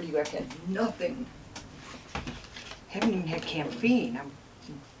I swear to you I've had nothing. Haven't even had caffeine. I'm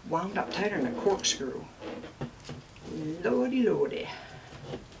wound up tighter than a corkscrew. Lordy, lordy.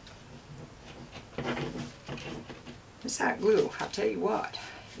 This hot glue, I'll tell you what,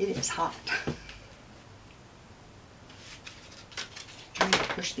 it is hot. Trying to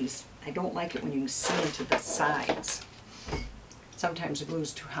push these. I don't like it when you can see into the sides. Sometimes the glue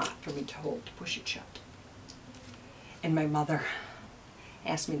is too hot for me to hold, to push it shut. And my mother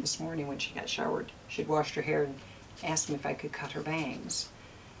asked me this morning when she got showered, she'd washed her hair and asked me if I could cut her bangs.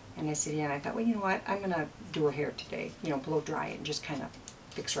 And I said, yeah, and I thought, well, you know what, I'm going to do her hair today, you know, blow dry it and just kind of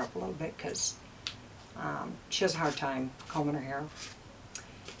fix her up a little bit, because she has a hard time combing her hair,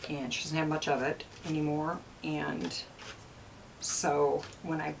 and she doesn't have much of it anymore, and so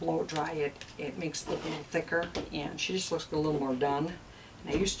when I blow dry it, it makes it look a little thicker, and she just looks a little more done.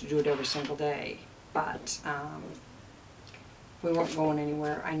 And I used to do it every single day, but we weren't going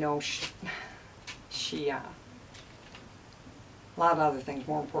anywhere. I know she a lot of other things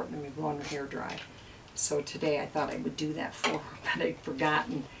more important than me blowing her hair dry. So today I thought I would do that for her, but I'd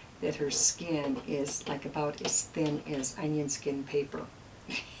forgotten that her skin is like about as thin as onion skin paper.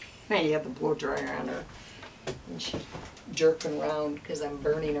 I had the blow dryer on her, and she's jerking around because I'm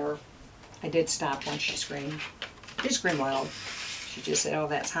burning her. I did stop once she screamed. She screamed loud. She just said, oh,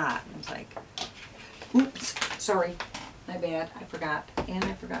 that's hot. And I was like, oops, sorry, my bad, I forgot. And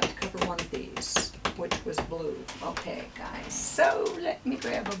I forgot to cover one of these, which was blue. Okay, guys, so let me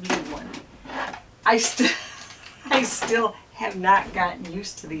grab a blue one. I still have not gotten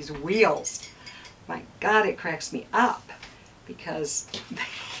used to these wheels. My God, it cracks me up, because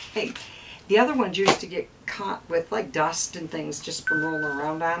the other ones used to get caught with like dust and things just from rolling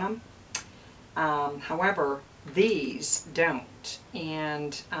around on them. However, these don't.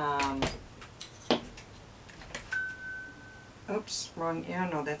 And oops, wrong. Yeah,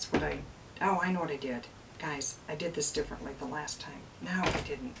 no, that's what oh, I know what I did. Guys, I did this differently the last time. No, I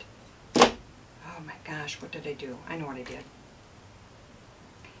didn't. Oh my gosh, what did I do? I know what I did.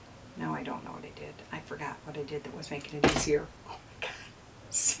 No, I don't know what I did. I forgot what I did that was making it easier. Oh my God.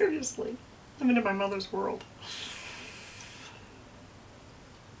 Seriously. I'm into my mother's world.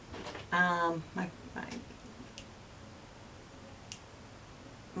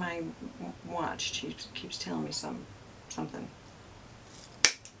 My watch keeps telling me something.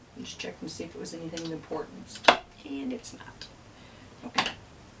 I'm just checking to see if it was anything of importance. And it's not. Okay.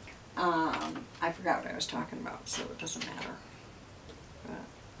 I forgot what I was talking about, so it doesn't matter. But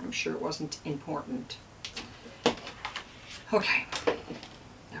I'm sure it wasn't important. Okay.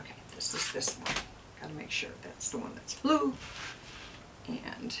 Okay, this is this one. Gotta make sure that's the one that's blue.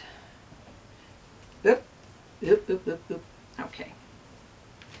 And oop, oop, oop, oop, oop. Okay.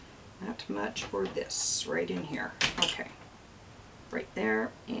 Not much for this. Right in here. Okay. Right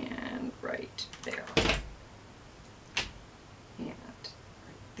there and right there. And right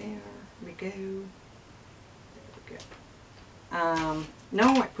there we go. There we go.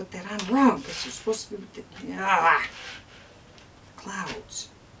 No, I put that on wrong. This is supposed to be with the clouds.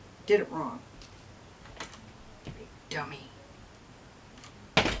 Did it wrong. Big dummy.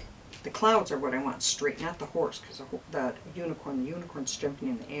 The clouds are what I want straight, not the horse, because the unicorn's jumping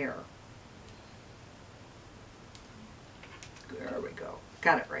in the air. There we go.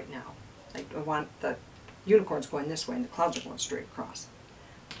 Got it right now. I want the unicorns going this way and the clouds are going straight across.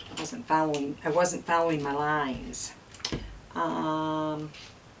 I wasn't following my lines.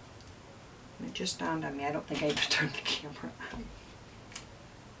 And it just dawned on me, I don't think I even turned the camera on.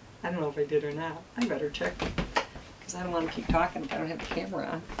 I don't know if I did or not. I better check, because I don't want to keep talking if I don't have the camera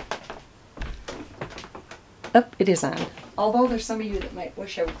on. Oh, it is on. Although there's some of you that might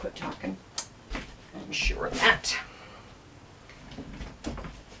wish I would quit talking. I'm sure of that.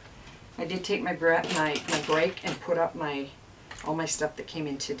 I did take my break and put up all my stuff that came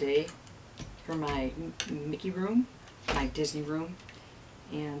in today for my Mickey room, my Disney room.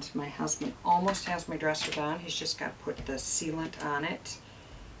 And my husband almost has my dresser done. He's just got to put the sealant on it.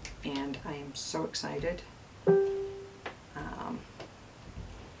 And I am so excited.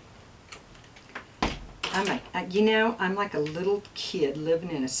 I'm like a little kid living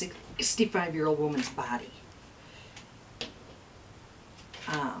in a 65-year-old woman's body.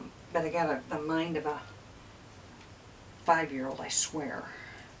 But I got the mind of a 5-year-old, I swear.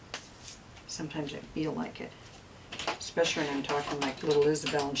 Sometimes I feel like it. Especially when I'm talking like little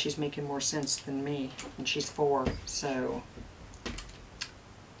Isabel and she's making more sense than me. And she's 4, so...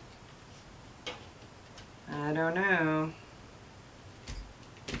 I don't know.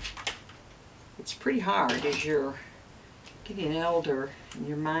 It's pretty hard as you're getting older and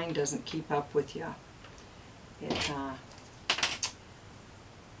your mind doesn't keep up with you.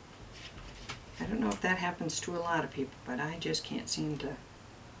 I don't know if that happens to a lot of people, but I just can't seem to.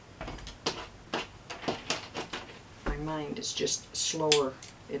 My mind is just slower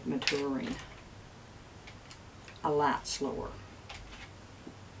at maturing. A lot slower.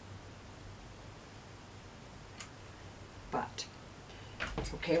 But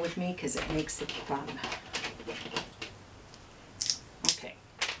it's okay with me because it makes it fun. Okay.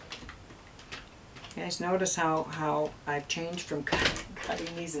 You guys notice how I've changed from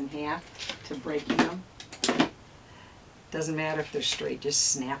cutting these in half to breaking them? Doesn't matter if they're straight,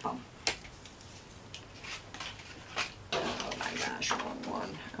 just snap them. Oh my gosh, wrong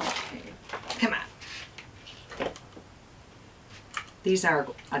one. Okay. Come on. These are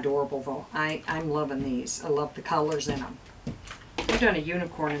adorable though. I'm loving these. I love the colors in them. I've done a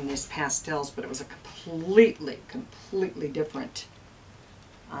unicorn in these pastels, but it was a completely different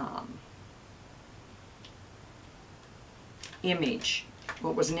image.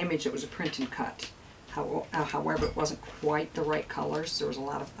 Well, it was an image that was a print and cut. However, it wasn't quite the right colors. There was a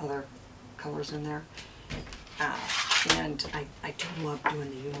lot of other colors in there. And I do love doing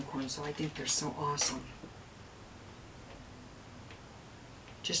the unicorns, so I think they're so awesome.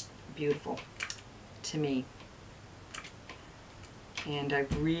 Just beautiful to me. And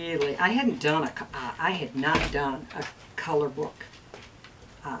I had not done a color book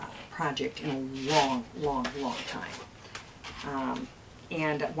project in a long time.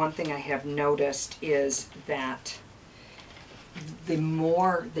 And one thing I have noticed is that the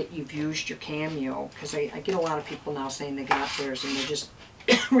more that you've used your Cameo, because I get a lot of people now saying they got theirs and they're just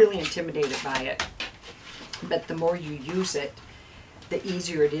really intimidated by it. But the more you use it, the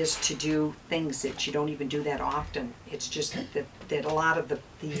easier it is to do things that you don't even do that often. It's just that a lot of the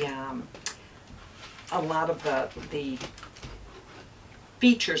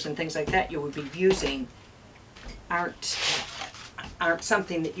features and things like that you would be using aren't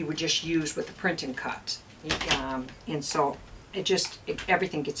something that you would just use with the print and cut. And so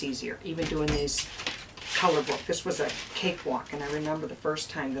everything gets easier. Even doing these color book. This was a cakewalk, and I remember the first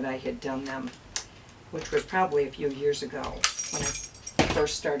time that I had done them, which was probably a few years ago when I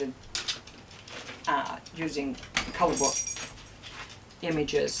first started using color book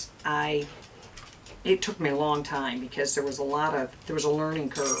images. It took me a long time because there was a learning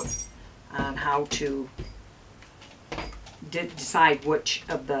curve on how to decide which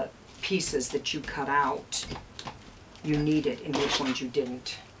of the pieces that you cut out you needed and which ones you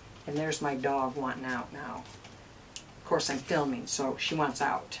didn't. And there's my dog wanting out now. Of course I'm filming, so she wants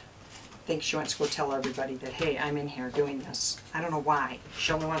out. I think she wants to go tell everybody that, hey, I'm in here doing this. I don't know why.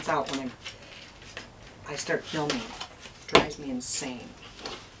 She only wants out when I start filming. It drives me insane.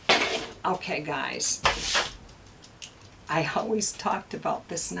 Okay, guys. I always talked about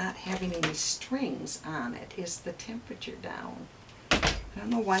this not having any strings on it. Is the temperature down? I don't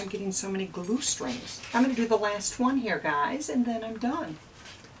know why I'm getting so many glue strings. I'm going to do the last one here, guys, and then I'm done.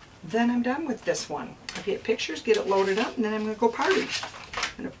 Then I'm done with this one. I'll get pictures, get it loaded up, and then I'm going to go party.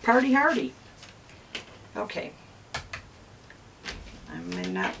 I'm going to party hardy. Okay.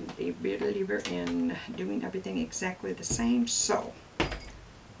 I'm not a believer in doing everything exactly the same, so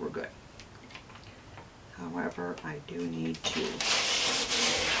we're good. However, I do need to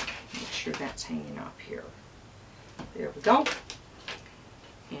make sure that's hanging up here. There we go.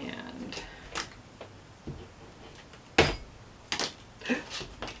 And I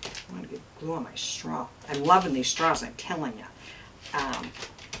want to get glue on my straw. I'm loving these straws, I'm telling you.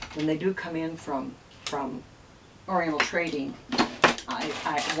 when they do come in from Oriental Trading,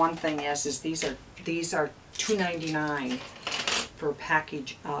 one thing is these are $2.99 for a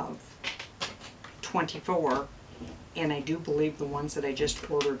package of 24, and I do believe the ones that I just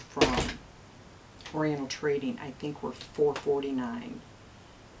ordered from Oriental Trading, I think were $4.49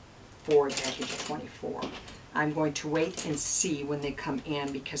 for a package of 24. I'm going to wait and see when they come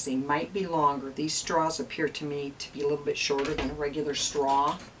in because they might be longer. These straws appear to me to be a little bit shorter than a regular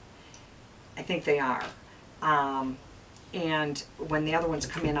straw. I think they are. And when the other ones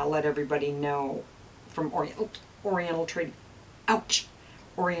come in, I'll let everybody know from Oriental Trading. Ouch!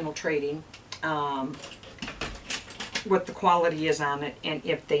 Oriental Trading. What the quality is on it, and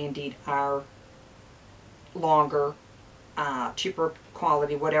if they indeed are longer, cheaper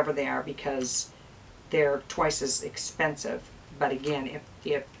quality, whatever they are, because they're twice as expensive. But again,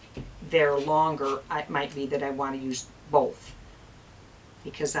 if they're longer, it might be that I want to use both,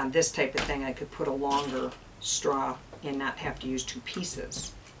 because on this type of thing I could put a longer straw and not have to use 2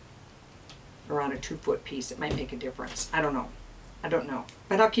 pieces. Or on a 2-foot piece, it might make a difference. I don't know. I don't know.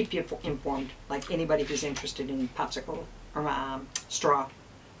 But I'll keep you informed, like anybody who's interested in popsicle or straw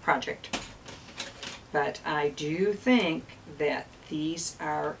project. But I do think that these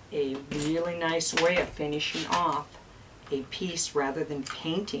are a really nice way of finishing off a piece rather than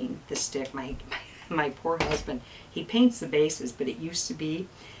painting the stick. My poor husband, he paints the bases, but it used to be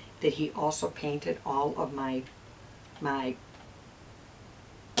that he also painted all of my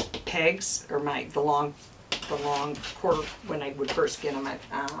pegs, or the long quarter, when I would first get them at,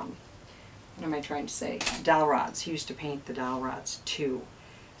 what am I trying to say, dowel rods. He used to paint the dowel rods too.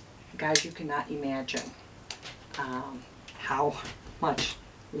 Guys, you cannot imagine how much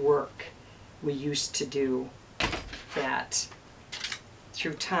work we used to do, that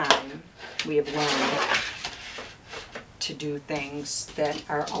through time we have learned to do things that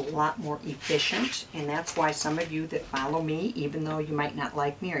are a lot more efficient, and that's why some of you that follow me, even though you might not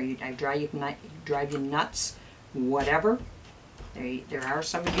like me, or I drive you nuts, whatever, there are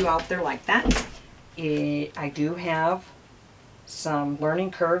some of you out there like that. I do have some learning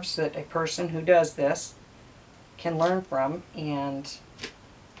curves that a person who does this can learn from and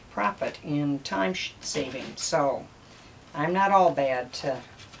profit in time saving. So I'm not all bad to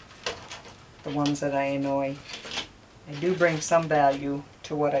the ones that I annoy. I do bring some value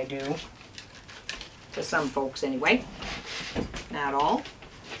to what I do, to some folks anyway, not all.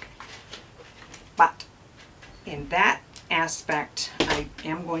 But in that aspect, I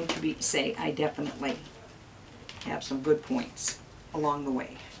am going to say I definitely have some good points along the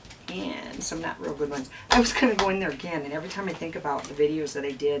way, and some not real good ones. I was going to go in there again, and every time I think about the videos that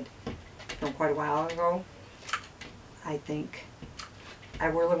I did from quite a while ago, I think I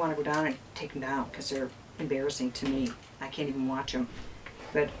really want to go down and take them down because they're embarrassing to me. I can't even watch them.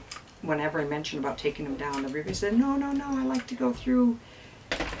 But whenever I mention about taking them down, everybody said, no, I like to go through.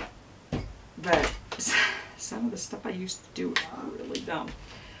 But some of the stuff I used to do was really dumb.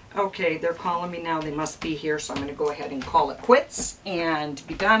 Okay, they're calling me now. They must be here, so I'm going to go ahead and call it quits and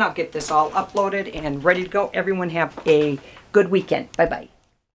be done. I'll get this all uploaded and ready to go. Everyone have a good weekend. Bye-bye.